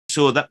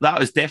So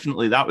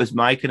that was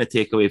my kind of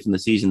takeaway from the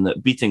season,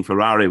 that beating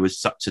Ferrari was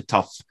such a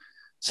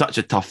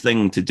tough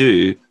thing to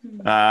do.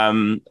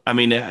 I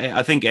mean,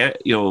 I think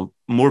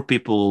more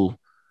people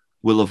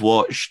will have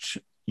watched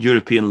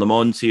European Le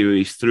Mans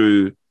series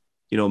through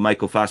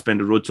Michael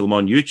Fassbender Road to Le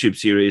Mans YouTube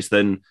series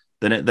than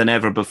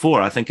ever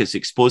before. I think it's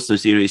exposed the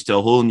series to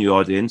a whole new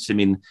audience. I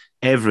mean,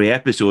 every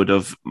episode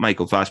of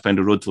Michael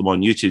Fassbender Road to Le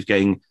Mans YouTube is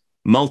getting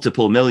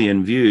multiple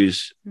million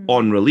views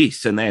on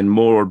release, and then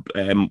more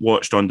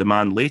watched on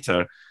demand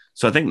later.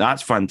 So I think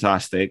that's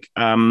fantastic.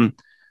 And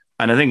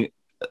I think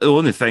the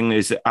only thing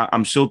is,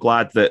 I'm so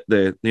glad that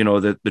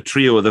the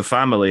trio of the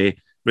family,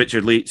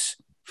 Richard Leitz,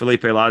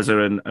 Felipe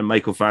Lazar, and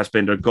Michael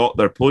Fassbender, got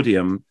their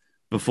podium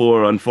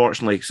before,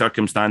 unfortunately,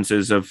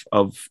 circumstances have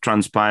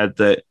transpired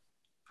that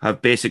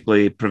have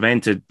basically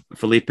prevented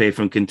Felipe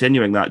from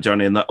continuing that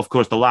journey. And that, of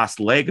course, the last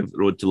leg of the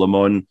Road to Le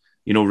Mans,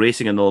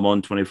 racing in the Le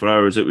Mans 24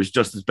 Hours, it was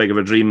just as big of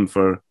a dream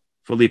for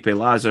Felipe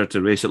Lazar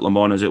to race at Le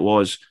Mans as it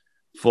was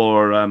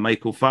for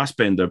Michael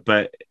Fassbender.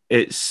 But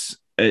it's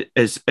a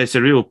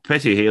real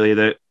pity, Hayley,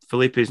 that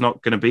Felipe is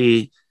not going to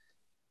be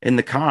in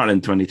the car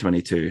in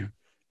 2022.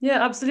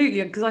 Yeah,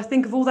 absolutely. Because I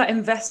think of all that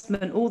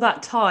investment, all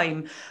that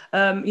time,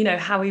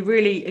 how he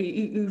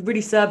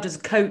really served as a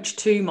coach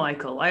to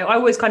Michael. I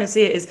always kind of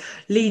see it as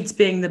Leeds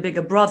being the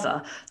bigger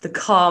brother, the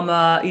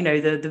calmer,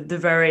 the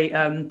very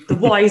the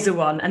wiser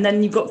one. And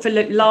then you've got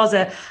Philip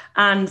Lazar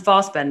and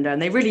Fassbender,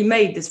 and they really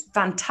made this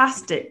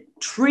fantastic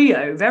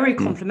trio, very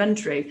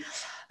complementary.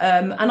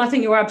 And I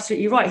think you're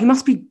absolutely right. He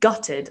must be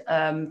gutted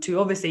to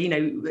obviously,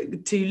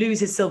 to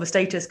lose his silver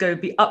status,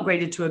 be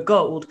upgraded to a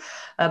gold.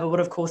 But what,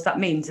 of course, that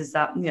means is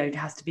that, it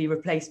has to be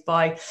replaced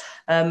by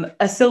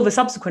a silver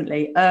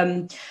subsequently.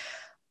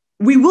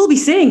 We will be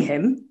seeing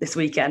him this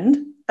weekend,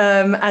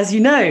 as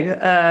you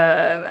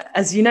know.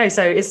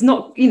 So it's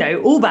not,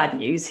 all bad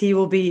news. He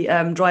will be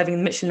driving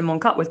the Michelin Le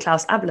Mans Cup with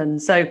Klaus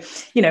Abelin. So,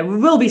 we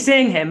will be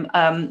seeing him,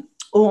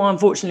 or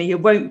unfortunately, he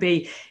won't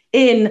be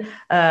in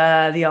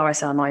the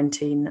RSL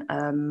 19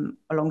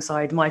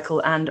 alongside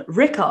Michael and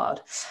Ricard.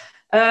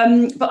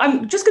 But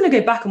I'm just going to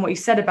go back on what you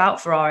said about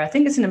Ferrari. I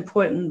think it's an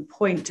important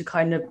point to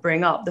kind of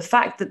bring up the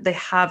fact that they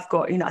have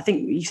got, I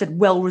think you said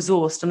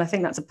well-resourced, and I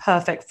think that's a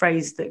perfect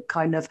phrase that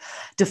kind of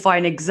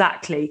define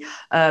exactly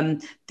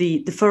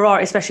the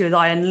Ferrari, especially with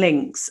Iron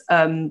Lynx.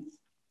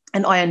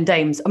 And Iron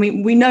Dames. I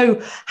mean, we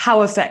know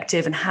how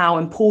effective and how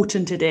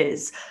important it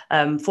is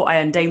for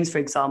Iron Dames, for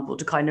example,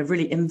 to kind of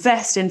really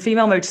invest in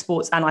female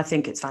motorsports. And I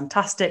think it's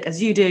fantastic,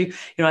 as you do.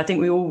 I think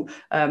we all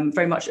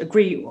very much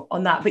agree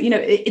on that. But,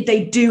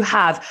 they do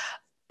have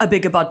a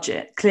bigger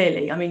budget,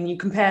 clearly. I mean, you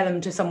compare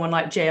them to someone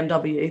like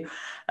JMW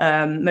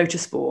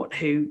Motorsport,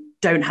 who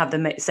don't have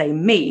the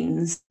same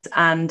means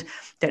and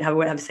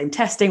won't have the same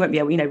testing, won't be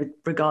able, with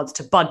regards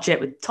to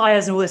budget, with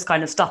tyres and all this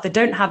kind of stuff. They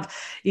don't have,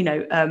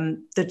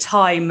 the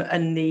time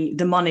and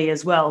the money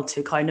as well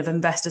to kind of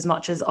invest as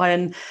much as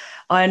Iron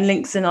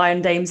Lynx and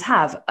Iron Dames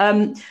have.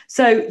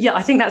 So yeah,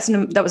 I think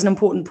that was an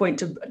important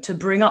point to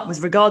bring up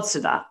with regards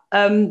to that.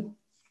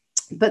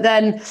 But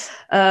then,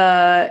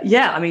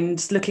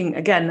 just looking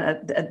again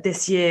at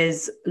this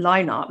year's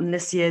lineup and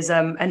this year's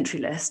entry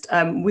list,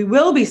 we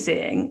will be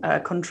seeing,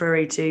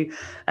 contrary to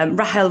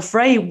Rahel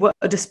Frey,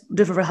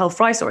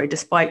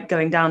 despite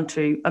going down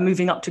to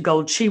moving up to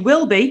gold, she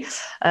will be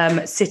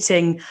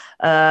sitting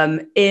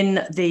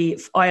in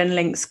the Iron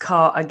Lynx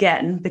car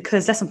again,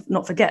 because let's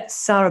not forget,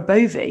 Sarah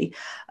Bovey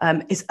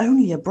is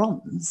only a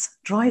bronze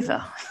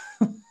driver.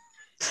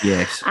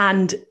 Yes.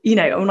 And,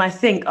 when I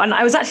think, and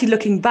I was actually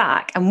looking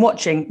back and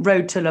watching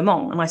Road to Le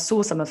Mans, and I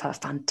saw some of her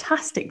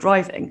fantastic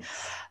driving.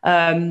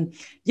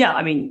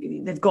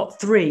 They've got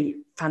three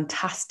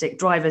fantastic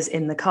drivers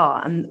in the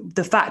car. And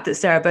the fact that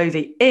Sarah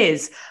Bovey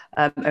is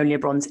only a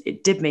bronze,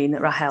 it did mean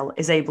that Rahel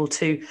is able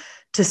to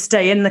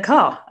stay in the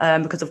car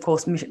because, of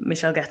course,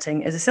 Michelle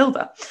Getting is a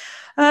silver.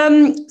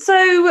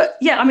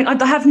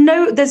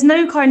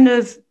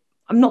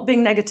 I'm not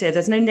being negative.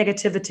 There's no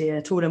negativity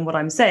at all in what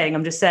I'm saying.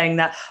 I'm just saying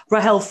that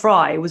Rahel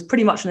Frey was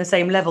pretty much on the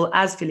same level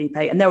as Felipe.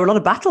 And there were a lot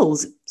of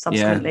battles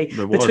subsequently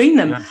between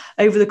them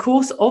over the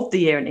course of the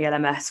year in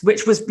ELMS,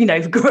 which was,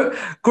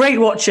 great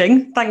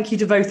watching. Thank you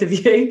to both of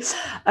you.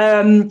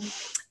 But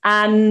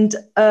I'm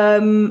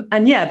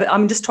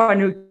just trying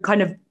to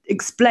kind of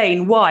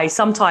explain why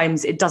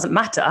sometimes it doesn't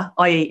matter,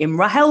 i.e. in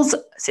Rahel's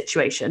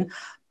situation,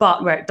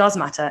 but where it does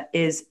matter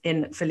is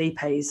in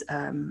Felipe's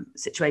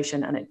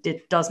situation, and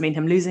it does mean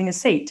him losing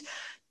his seat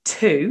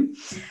to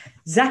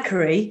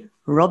Zachary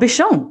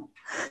Robichon.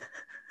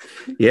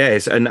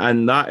 Yes, and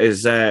that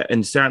is,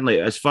 and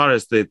certainly as far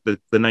as the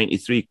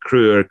 93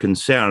 crew are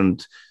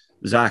concerned,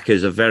 Zach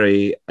is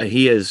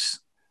he is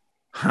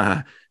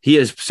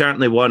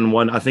certainly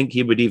one. I think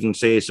he would even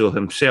say so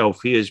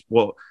himself. He is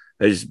what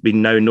has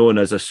been now known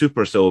as a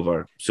super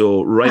silver.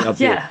 So right up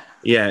there.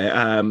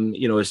 Yeah,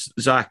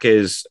 Zach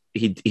is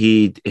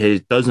he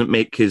doesn't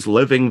make his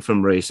living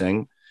from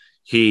racing.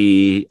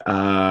 He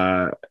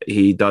has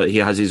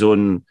his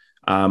own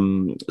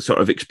sort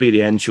of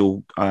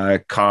experiential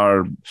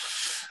car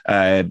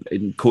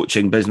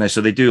coaching business.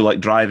 So they do like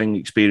driving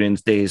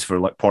experience days for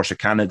like Porsche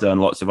Canada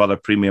and lots of other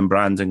premium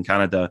brands in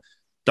Canada.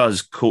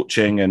 Does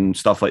coaching and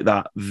stuff like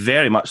that,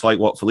 very much like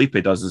what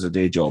Felipe does as a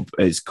day job,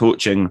 is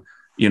coaching.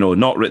 They're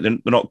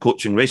not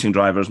coaching racing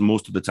drivers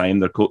most of the time.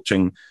 They're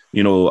coaching,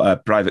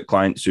 private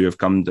clients who have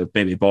come to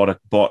maybe bought a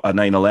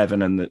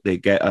 911 and they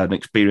get an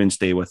experience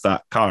day with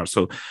that car.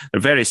 So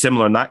they're very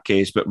similar in that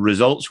case, but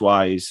results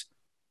wise,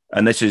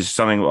 and this is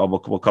something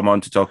we'll come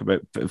on to talk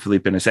about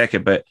Felipe in a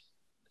second, but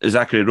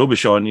Zachary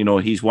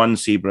Robichon, he's won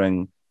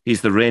Sebring.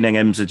 He's the reigning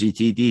IMSA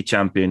GTD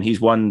champion. He's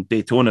won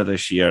Daytona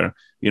this year.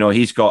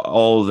 He's got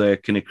all the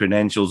kind of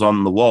credentials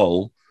on the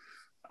wall.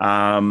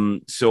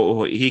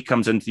 So he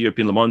comes into the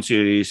European Le Mans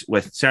Series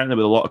certainly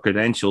with a lot of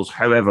credentials.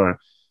 However,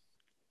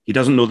 he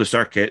doesn't know the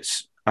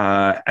circuits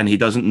and he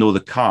doesn't know the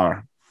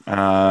car.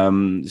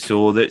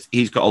 So that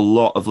he's got a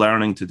lot of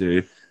learning to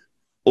do.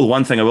 Well,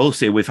 one thing I will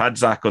say, we've had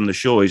Zach on the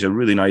show. He's a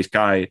really nice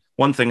guy.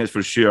 One thing is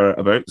for sure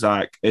about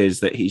Zach is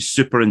that he's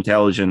super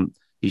intelligent.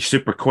 He's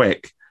super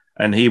quick,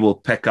 and he will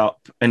pick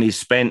up. And he's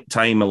spent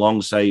time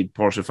alongside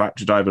Porsche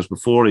factory drivers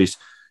before.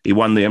 He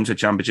won the IMSA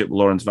Championship with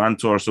Lawrence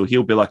Vantor, so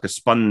he'll be like a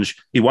sponge.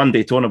 He won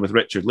Daytona with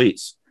Richard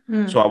Leeds.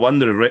 So I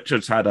wonder if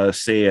Richard's had a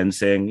say in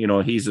saying,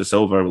 he's a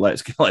silver.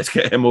 Let's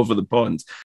get him over the pond.